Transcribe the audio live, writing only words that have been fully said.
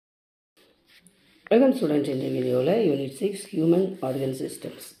Welcome students, in the video Unit 6 Human Organ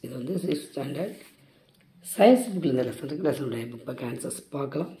Systems. இது வந்து 6th standard science book இந்த lesson book answers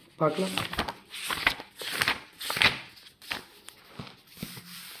பார்க்கலாம்.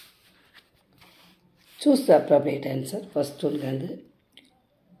 Choose the appropriate answer. First one வந்து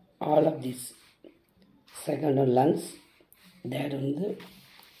all of these. Second one lungs. Third வந்து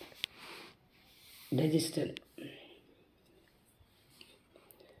digestion.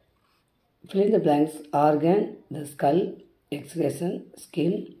 Fill in the blanks. Organ, the skull, excretion,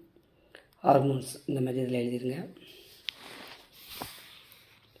 skin, hormones. இந்த மாதிரி இதில் எழுதிருங்க.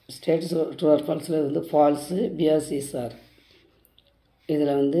 Status true R ஃபால்ஸில் வந்து falls பியாசிஸ் R.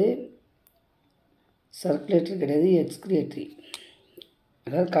 இதில் வந்து circulatory கிடையாது, எக்ஸ்கிரியேட்டரி,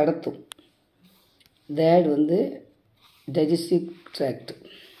 அதாவது கடத்தும். தேர்ட் வந்து டைஜஸ்டிவ் ட்ராக்ட்.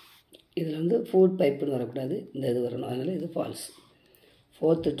 இதில் வந்து ஃபுட் பைப்புன்னு வரக்கூடாது, இந்த இது வரணும், அதனால் இது falls.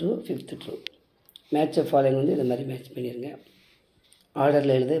 Fourth true, fifth true. Match of following வந்து இந்த மாதிரி மேட்ச் பண்ணிடுங்க.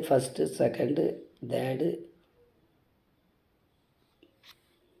 ஆர்டரில் எழுது. First, second, third,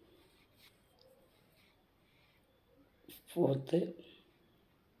 fourth,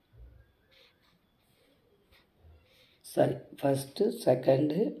 first,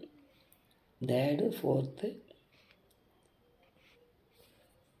 second, third, fourth,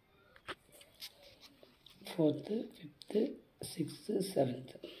 fifth, sixth,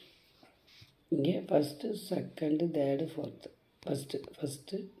 seventh. இங்கே first, second, third, fourth.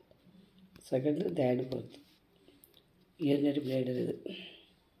 First, second, third, fourth. Urinary bladder இது.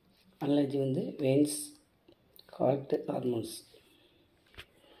 அலர்ஜி வந்து veins, heart, hormones.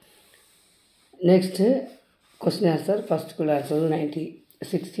 Next question answer. ஃபஸ்ட்டுக்குள்ள answer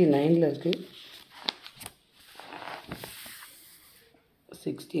 69 இருக்குது.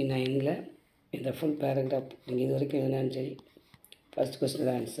 69 இந்த ஃபுல் பேராகிராஃப் நீங்கள் இது வரைக்கும் எதுனாலும் சரி. First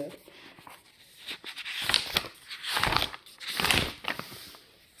question answer.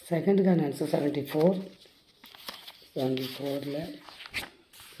 செகண்டுக்கான ஆன்சர் 74. 74ல்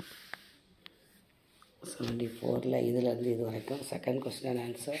இதிலேருந்து இது வரைக்கும் செகண்ட் கொஸ்டின்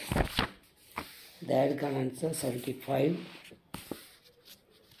ஆன்சர். தேர்டுக்கான ஆன்சர் 75.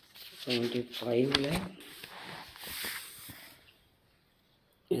 75ல்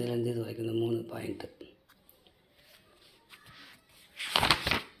இதுலேருந்து இது வரைக்கும் இந்த 3 பாயிண்ட்டு.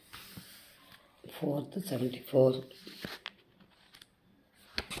 ஃபோர்த்து 74.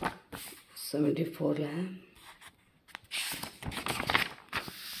 74ல்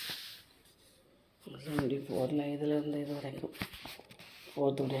இதிலேருந்து இது வரைக்கும்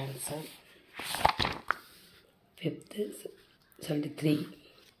ஃபோர்த்துடைய ஆன்சர். ஃபிஃப்த்து 73.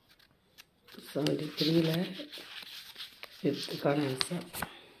 73ல் ஃபிஃப்த்துக்கான ஆன்சர்.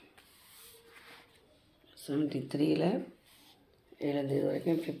 73ல் இதுலேருந்து இது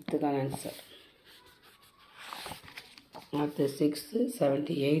வரைக்கும் ஃபிஃப்த்துக்கான ஆன்சர். அடுத்து சிக்ஸ்த்து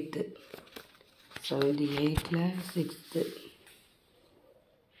 78. 78ல் சிக்ஸ்த்து,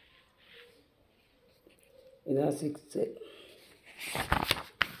 இதுதான் சிக்ஸ்த்து.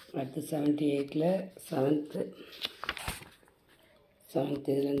 அடுத்து 78ல் செவன்த்து.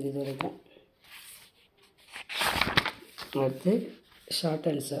 இதுலேருந்து இது வரைக்கும். அடுத்து ஷார்ட்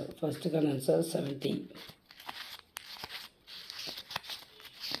ஆன்சர். ஃபஸ்ட்டுக்கான ஆன்சர் 70.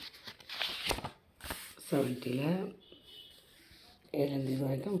 70ல் இதுலேருந்து இது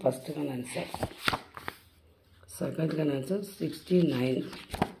வரைக்கும் ஃபஸ்ட்டுக்கான ஆன்சர். செகண்டுக்கான ஆன்சர் 69.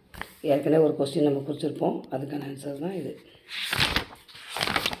 ஏற்கனவே ஒரு கொஸ்டின் நம்ம குறிச்சிருப்போம், அதுக்கான ஆன்சர் தான் இது.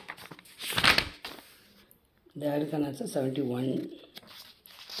 தேர்டுக்கான ஆன்சர் 71.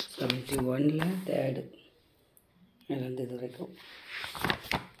 71ல் தேர்டு இதுலேருந்து இது வரைக்கும்.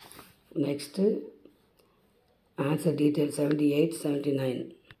 Next answer detail 78, 79.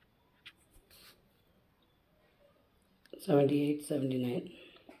 78, 79.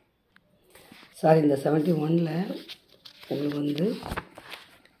 சாரி, இந்த 71ல் உங்களுக்கு வந்து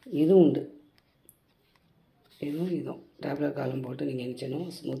இதுவும் உண்டு, இதுவும் டேப்லெட் காலம் போட்டு நீங்கள் நினச்சணும்.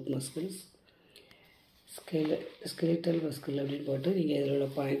 ஸ்மூத் மஸ்கிள்ஸ், ஸ்கெலிட்டல் மஸ்கிள் அப்படின்னு போட்டு நீங்கள் இதில் உள்ள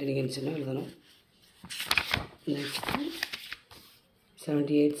பாயிண்ட் நீங்கள் நினச்சணும் எழுதணும். நெக்ஸ்ட்டு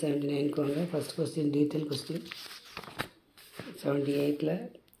 78, 79க்கு வாங்க. First question detail question. 78ல்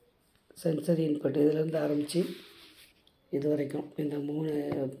sensory input இதிலேருந்து ஆரம்பித்து இது வரைக்கும் இந்த 3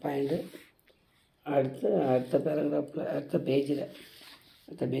 பாயிண்ட்டு. அடுத்த பேராகிராஃபில் அடுத்த பேஜில்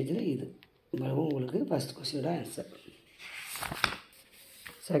இது இவ்வளவும் உங்களுக்கு ஃபஸ்ட் கொஸ்டினோட ஆன்சர்.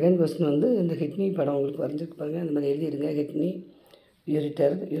 செகண்ட் கொஸ்டின் வந்து இந்த கிட்னி படம் உங்களுக்கு வரைஞ்சிருக்கு பாருங்கள், அந்த மாதிரி எழுதிடுங்க. Kidney,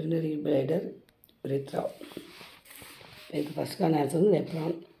 ureter, urinary bladder, urethra. இதுக்கு ஃபஸ்ட்டுக்கான ஆன்சர் வந்து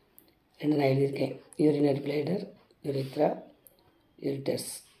நெப்ரான். நான் எழுதியிருக்கேன். Urinary bladder, urethra, யூரிட்டஸ்.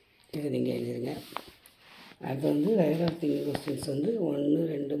 இது நீங்கள் எழுதிடுங்க. அடுத்து வந்து லைன் ஆஃப் திங்கிங் கொஸ்டின்ஸ் வந்து 1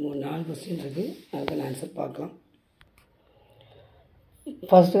 2 3 4 கொஸ்டின் இருக்குது. அதுக்கான ஆன்சர் பார்க்கலாம்.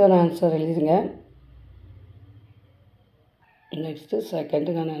 ஃபஸ்ட்டுக்கான answer எழுதிடுங்க. Next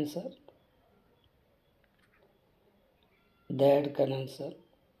செகண்டுக்கான answer, தேர்டுக்கான answer,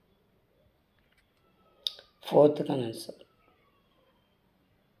 ஃபோர்த்துக்கான answer.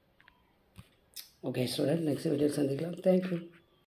 Okay student, next video சந்திக்கலாம். தேங்க்யூ.